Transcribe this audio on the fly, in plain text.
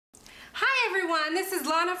everyone, this is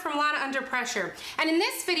Lana from Lana Under Pressure, and in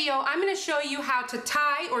this video I'm going to show you how to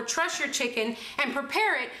tie or truss your chicken and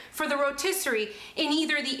prepare it for the rotisserie in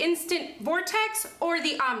either the Instant Vortex or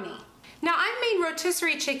the Omni. Now, I've made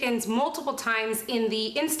rotisserie chickens multiple times in the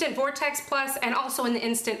Instant Vortex Plus and also in the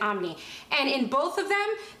Instant Omni, and in both of them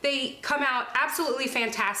they come out absolutely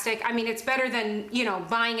fantastic. I mean, it's better than, you know,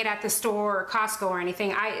 buying it at the store or Costco or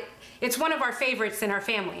anything. It's one of our favorites in our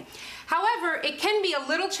family. However, it can be a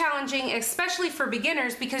little challenging, especially for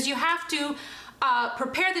beginners, because you have to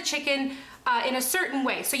prepare the chicken in a certain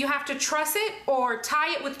way. So you have to truss it or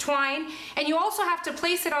tie it with twine, and you also have to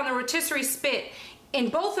place it on the rotisserie spit in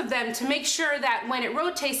both of them to make sure that when it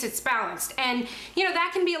rotates, it's balanced. And you know,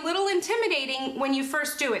 that can be a little intimidating when you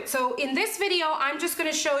first do it. So in this video, I'm just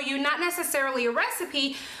gonna show you not necessarily a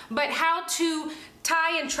recipe, but how to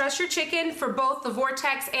tie and truss your chicken for both the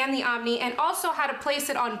Vortex and the Omni, and also how to place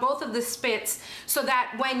it on both of the spits so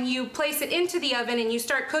that when you place it into the oven and you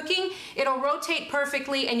start cooking, it'll rotate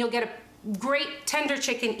perfectly and you'll get a great tender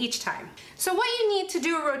chicken each time. So what you need to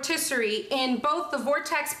do a rotisserie in both the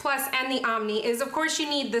Vortex Plus and the Omni is, of course, you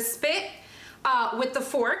need the spit with the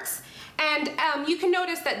forks, and you can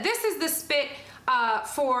notice that this is the spit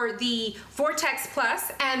for the Vortex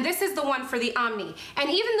Plus, and this is the one for the Omni. And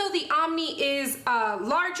even though the Omni is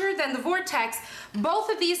larger than the Vortex, both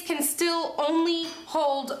of these can still only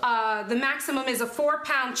hold, the maximum is a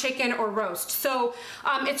 4-pound chicken or roast. So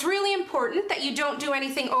it's really important that you don't do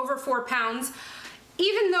anything over 4 pounds.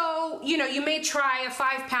 Even though, you know, you may try a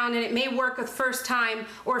 5-pound and it may work the first time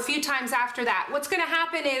or a few times after that, what's going to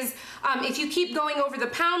happen is if you keep going over the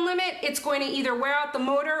pound limit, it's going to either wear out the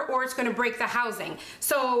motor or it's going to break the housing.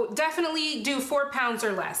 So definitely do 4 pounds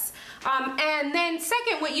or less. And then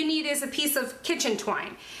second, what you need is a piece of kitchen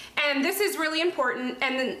twine. And this is really important.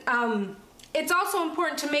 And then it's also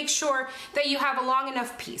important to make sure that you have a long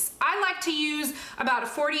enough piece. I like to use about a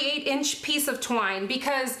 48-inch piece of twine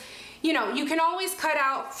because, you know, you can always cut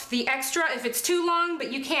out the extra if it's too long,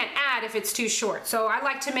 but you can't add if it's too short. So I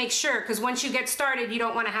like to make sure, because once you get started, you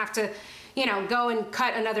don't want to have to, you know, go and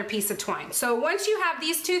cut another piece of twine. So once you have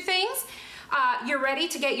these two things, you're ready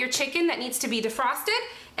to get your chicken that needs to be defrosted,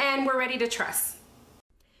 and we're ready to truss.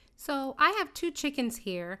 So I have 2 chickens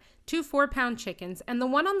here, 2 4-pound chickens, and the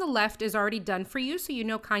one on the left is already done for you, so you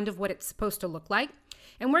know kind of what it's supposed to look like.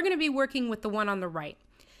 And we're going to be working with the one on the right.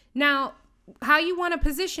 Now, how you want to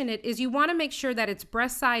position it is you want to make sure that it's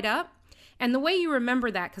breast side up. And the way you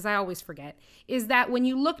remember that, because I always forget, is that when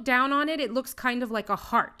you look down on it, it looks kind of like a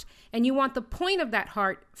heart. And you want the point of that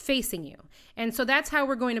heart facing you. And so that's how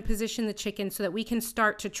we're going to position the chicken so that we can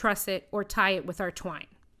start to truss it or tie it with our twine.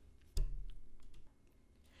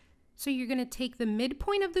 So you're going to take the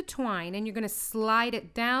midpoint of the twine and you're going to slide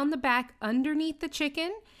it down the back underneath the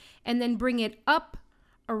chicken and then bring it up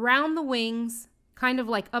around the wings, kind of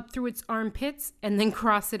like up through its armpits, and then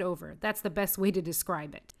cross it over. That's the best way to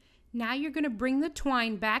describe it. Now you're going to bring the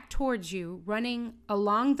twine back towards you, running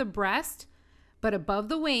along the breast, but above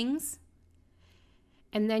the wings.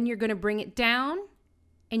 And then you're going to bring it down,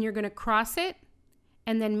 and you're going to cross it,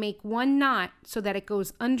 and then make 1 knot so that it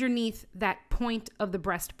goes underneath that point of the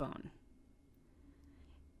breastbone.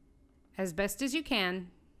 As best as you can,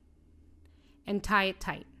 and tie it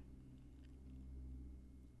tight.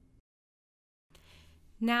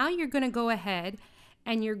 Now you're going to go ahead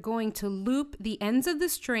and you're going to loop the ends of the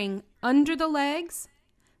string under the legs,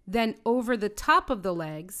 then over the top of the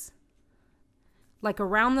legs, like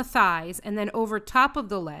around the thighs, and then over top of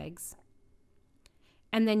the legs.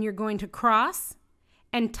 And then you're going to cross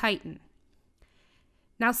and tighten.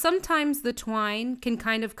 Now sometimes the twine can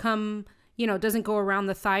kind of come, you know, doesn't go around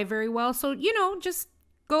the thigh very well. So, you know, just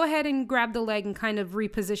go ahead and grab the leg and kind of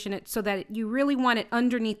reposition it so that you really want it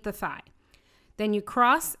underneath the thigh. Then you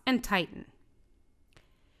cross and tighten.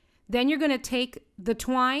 Then you're going to take the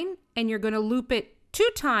twine and you're going to loop it 2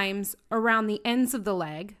 times around the ends of the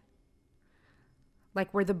leg,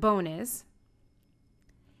 like where the bone is.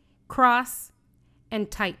 Cross and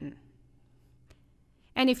tighten.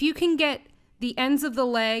 And if you can get the ends of the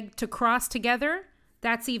leg to cross together,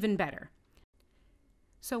 that's even better.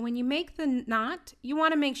 So when you make the knot, you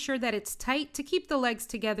want to make sure that it's tight to keep the legs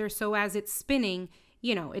together so as it's spinning,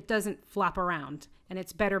 you know, it doesn't flop around and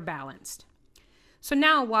it's better balanced. So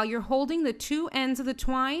now while you're holding the 2 ends of the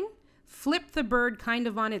twine, flip the bird kind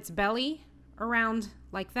of on its belly around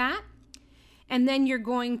like that. And then you're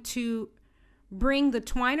going to bring the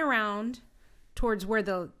twine around towards where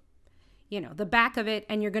the back of it,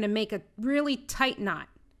 and you're going to make a really tight knot.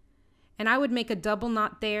 And I would make a double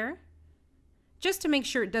knot there just to make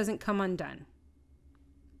sure it doesn't come undone.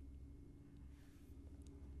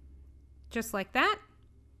 Just like that.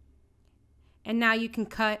 And now you can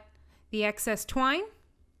cut the excess twine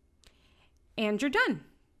and you're done.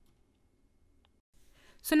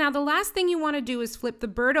 So now the last thing you want to do is flip the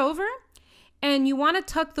bird over, and you want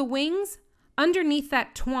to tuck the wings underneath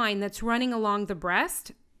that twine that's running along the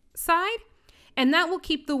breast side, and that will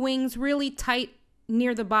keep the wings really tight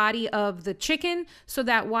near the body of the chicken so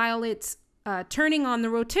that while it's turning on the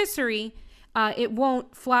rotisserie, it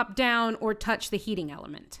won't flop down or touch the heating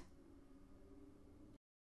element.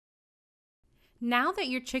 Now that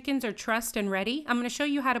your chickens are trussed and ready, I'm going to show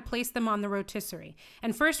you how to place them on the rotisserie.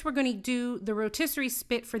 And first we're going to do the rotisserie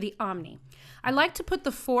spit for the Omni. I like to put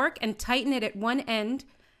the fork and tighten it at one end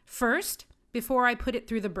first before I put it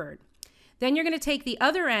through the bird. Then you're going to take the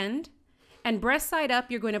other end and breast side up,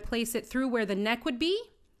 you're going to place it through where the neck would be.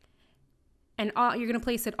 And you're going to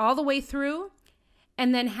place it all the way through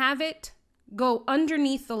and then have it go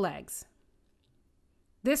underneath the legs.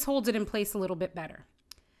 This holds it in place a little bit better.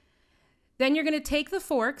 Then you're going to take the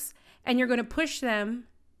forks and you're going to push them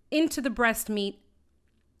into the breast meat.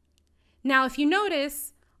 Now, if you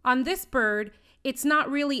notice on this bird, it's not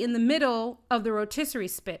really in the middle of the rotisserie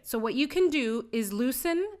spit. So what you can do is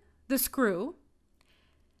loosen the screw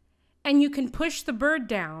and you can push the bird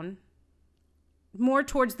down more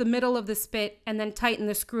towards the middle of the spit and then tighten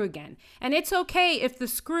the screw again. And it's okay if the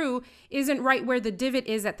screw isn't right where the divot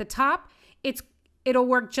is at the top. It'll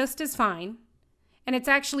work just as fine. And it's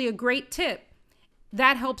actually a great tip.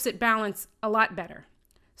 That helps it balance a lot better.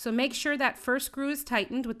 So make sure that first screw is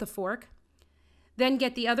tightened with the fork. Then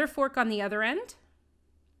get the other fork on the other end.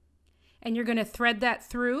 And you're going to thread that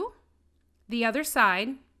through the other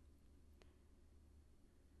side.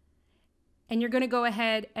 And you're going to go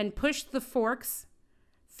ahead and push the forks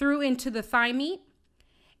through into the thigh meat.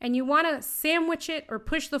 And you want to sandwich it or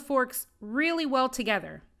push the forks really well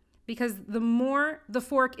together, because the more the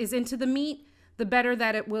fork is into the meat, the better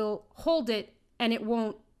that it will hold it and it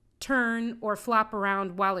won't turn or flop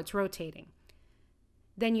around while it's rotating.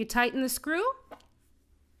 Then you tighten the screw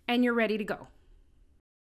and you're ready to go.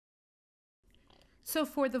 So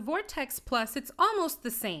for the Vortex Plus, it's almost the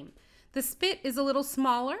same. The spit is a little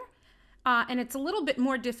smaller and it's a little bit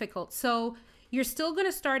more difficult. So you're still going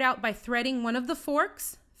to start out by threading one of the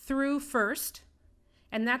forks through first,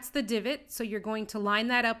 and that's the divot. So you're going to line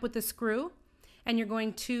that up with the screw and you're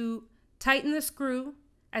going to tighten the screw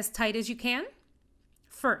as tight as you can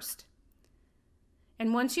first.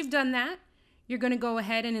 And once you've done that, you're going to go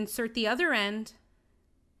ahead and insert the other end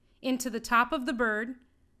into the top of the bird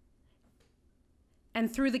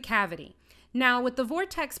and through the cavity. Now with the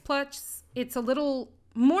Vortex Plus, it's a little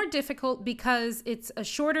more difficult because it's a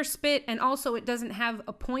shorter spit and also it doesn't have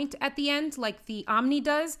a point at the end like the Omni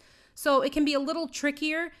does. So it can be a little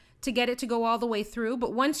trickier to get it to go all the way through.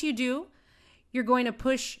 But once you do, you're going to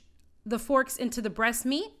push the forks into the breast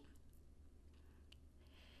meat.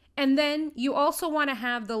 And then you also want to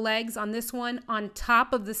have the legs on this one on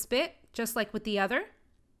top of the spit, just like with the other.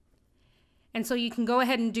 And so you can go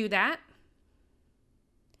ahead and do that.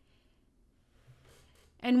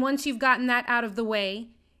 And once you've gotten that out of the way,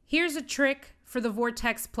 here's a trick for the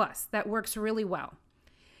Vortex Plus that works really well.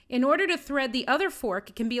 In order to thread the other fork,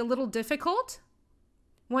 it can be a little difficult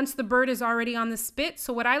once the bird is already on the spit.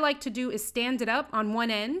 So what I like to do is stand it up on one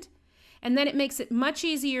end, and then it makes it much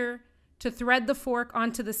easier to thread the fork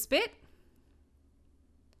onto the spit.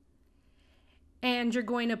 And you're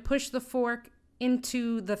going to push the fork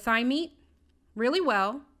into the thigh meat really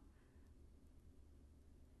well.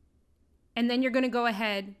 And then you're going to go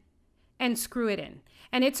ahead and screw it in.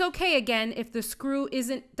 And it's okay, again, if the screw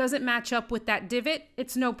doesn't match up with that divot,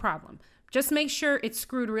 it's no problem. Just make sure it's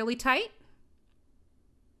screwed really tight.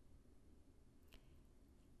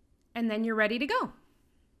 And then you're ready to go.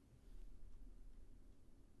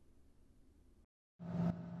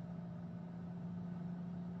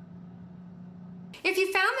 If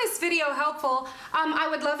you found this video helpful, I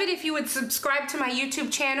would love it if you would subscribe to my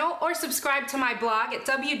YouTube channel or subscribe to my blog at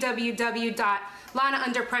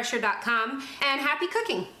www.lanaunderpressure.com, and happy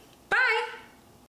cooking!